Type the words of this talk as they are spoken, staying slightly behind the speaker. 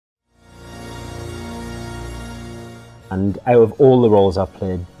And out of all the roles I've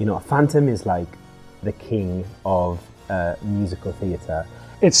played, you know, a phantom is like the king of musical theatre.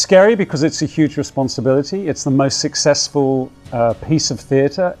 It's scary because it's a huge responsibility. It's the most successful piece of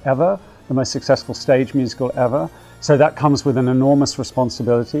theatre ever, the most successful stage musical ever. So that comes with an enormous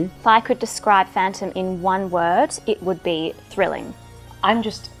responsibility. If I could describe Phantom in one word, it would be thrilling. I'm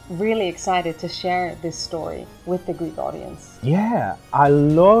just really excited to share this story with the Greek audience. Yeah, I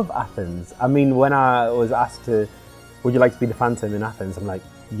love Athens. I mean, when I was asked to, would you like to be the Phantom in Athens? I'm like,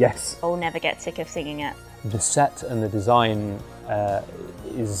 yes. I'll never get sick of singing it. The set and the design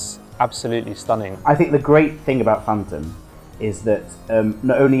is absolutely stunning. I think the great thing about Phantom is that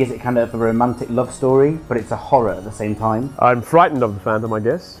not only is it kind of a romantic love story, but it's a horror at the same time. I'm frightened of the Phantom, I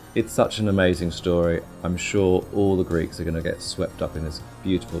guess. It's such an amazing story. I'm sure all the Greeks are going to get swept up in this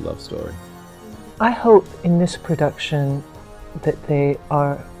beautiful love story. I hope in this production that they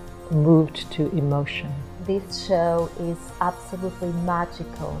are moved to emotion. This show is absolutely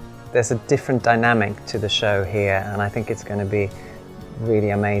magical. There's a different dynamic to the show here, and I think it's going to be really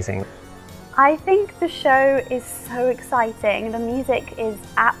amazing. I think the show is so exciting. The music is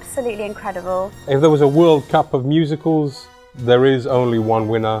absolutely incredible. If there was a World Cup of musicals, there is only one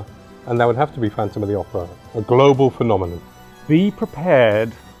winner, and that would have to be Phantom of the Opera, a global phenomenon. Be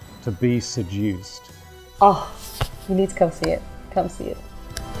prepared to be seduced. Oh, you need to come see it. Come see it.